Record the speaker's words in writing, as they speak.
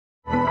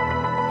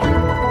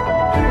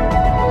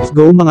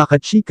go mga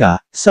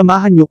kachika,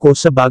 samahan niyo ko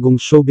sa bagong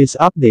showbiz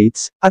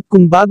updates, at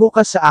kung bago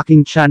ka sa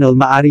aking channel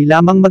maaari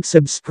lamang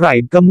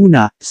mag-subscribe ka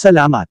muna,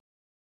 salamat.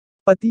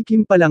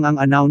 Patikim pa lang ang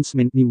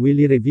announcement ni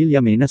Willie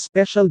Revillame na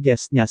special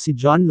guest niya si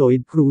John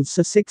Lloyd Cruz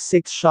sa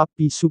 6/6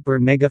 Shopee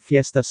Super Mega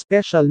Fiesta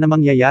Special na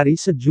mangyayari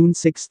sa June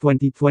 6,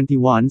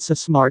 2021 sa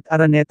Smart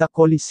Araneta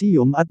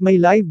Coliseum at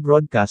may live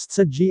broadcast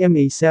sa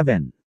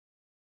GMA7.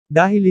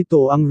 Dahil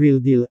ito ang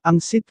real deal, ang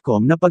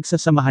sitcom na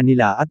pagsasamahan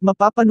nila at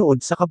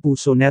mapapanood sa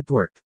Kapuso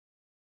Network.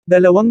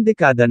 2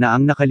 dekada na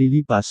ang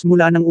nakalilipas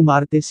mula nang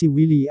umarte si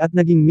Willie at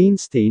naging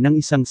mainstay ng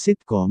isang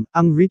sitcom,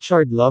 ang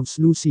Richard Loves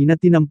Lucy na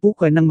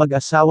tinampukan ng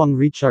mag-asawang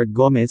Richard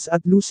Gomez at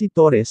Lucy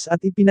Torres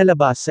at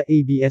ipinalabas sa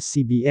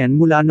ABS-CBN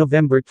mula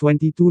November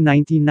 22,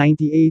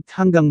 1998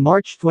 hanggang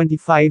March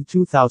 25,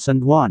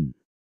 2001.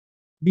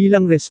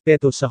 Bilang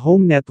respeto sa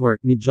home network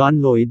ni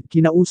John Lloyd,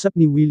 kinausap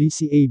ni Willie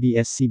si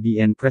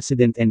ABS-CBN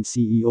President and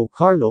CEO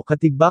Carlo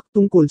Katigbak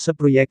tungkol sa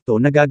proyekto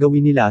na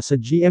gagawin nila sa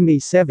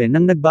GMA7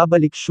 ng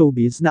nagbabalik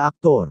showbiz na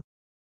aktor.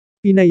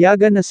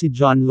 Pinayagan na si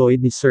John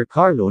Lloyd ni Sir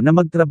Carlo na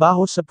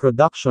magtrabaho sa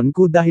production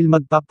ko dahil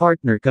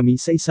magpa-partner kami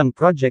sa isang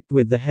project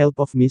with the help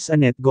of Miss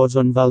Annette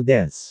Gozon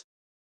Valdez.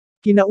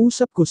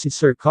 Kinausap ko si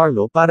Sir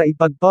Carlo para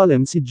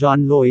ipagpalem si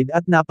John Lloyd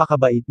at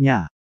napakabait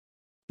niya.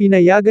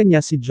 Pinayagan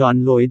niya si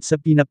John Lloyd sa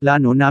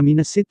pinaplano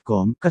namin na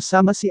sitcom,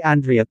 kasama si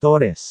Andrea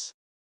Torres.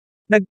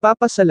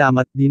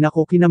 Nagpapasalamat din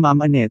ako kina Ma'am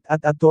Annette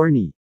at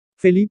Attorney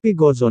Felipe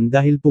Gozon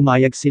dahil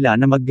pumayag sila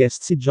na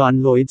mag-guest si John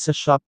Lloyd sa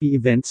Shopee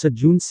event sa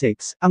June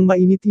 6, ang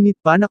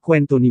mainit-init pa na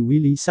kwento ni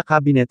Willie sa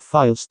cabinet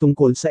files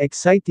tungkol sa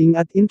exciting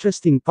at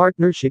interesting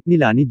partnership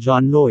nila ni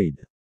John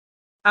Lloyd.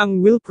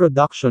 Ang Will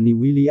Production ni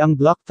Willie ang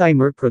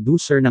block-timer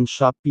producer ng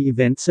Shopee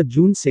event sa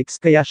June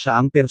 6 kaya siya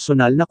ang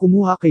personal na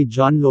kumuha kay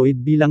John Lloyd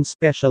bilang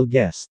special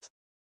guest.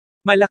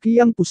 Malaki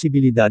ang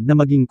posibilidad na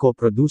maging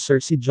co-producer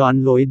si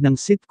John Lloyd ng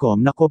sitcom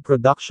na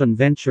co-production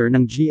venture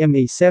ng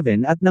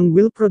GMA7 at ng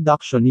Will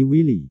Production ni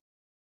Willie.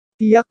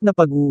 Tiyak na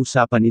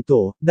pag-uusapan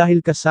ito,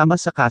 dahil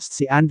kasama sa cast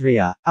si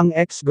Andrea, ang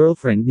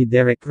ex-girlfriend ni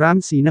Derek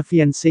Ramsey na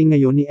fiancé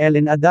ngayon ni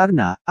Ellen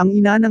Adarna, ang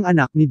ina ng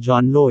anak ni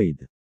John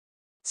Lloyd.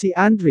 Si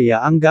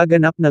Andrea ang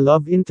gaganap na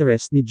love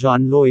interest ni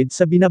John Lloyd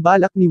sa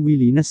binabalak ni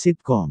Willie na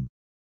sitcom.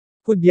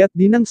 Hudyat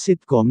din ng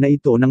sitcom na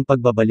ito ng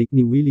pagbabalik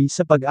ni Willie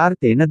sa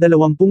pag-arte na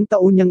 20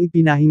 taon niyang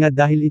ipinahinga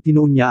dahil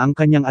itinuon niya ang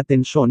kanyang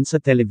atensyon sa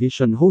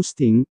television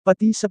hosting,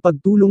 pati sa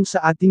pagtulong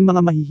sa ating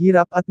mga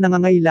mahihirap at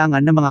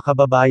nangangailangan na mga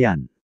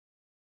kababayan.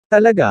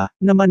 Talaga,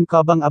 naman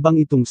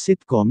kabang-abang itong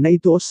sitcom na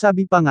ito,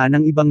 sabi pa nga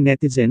ng ibang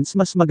netizens,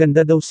 mas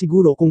maganda daw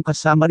siguro kung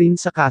kasama rin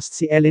sa cast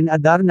si Ellen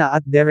Adarna at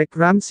Derek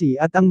Ramsey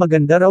at ang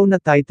maganda raw na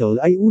title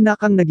ay Una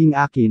Kang Naging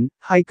Akin.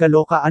 Hay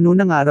kaloka, ano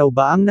na nga raw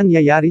ba ang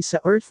nangyayari sa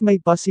Earth, may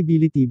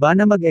possibility ba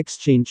na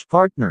mag-exchange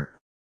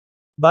partner?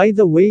 By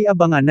the way,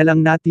 abangan na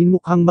lang natin,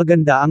 mukhang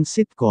maganda ang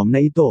sitcom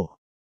na ito.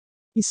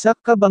 Isa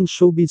ka bang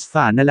showbiz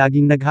fan na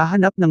laging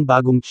naghahanap ng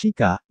bagong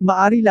chika,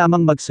 maaari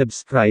lamang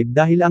mag-subscribe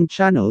dahil ang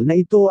channel na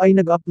ito ay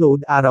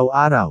nag-upload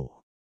araw-araw.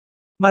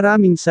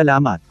 Maraming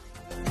salamat.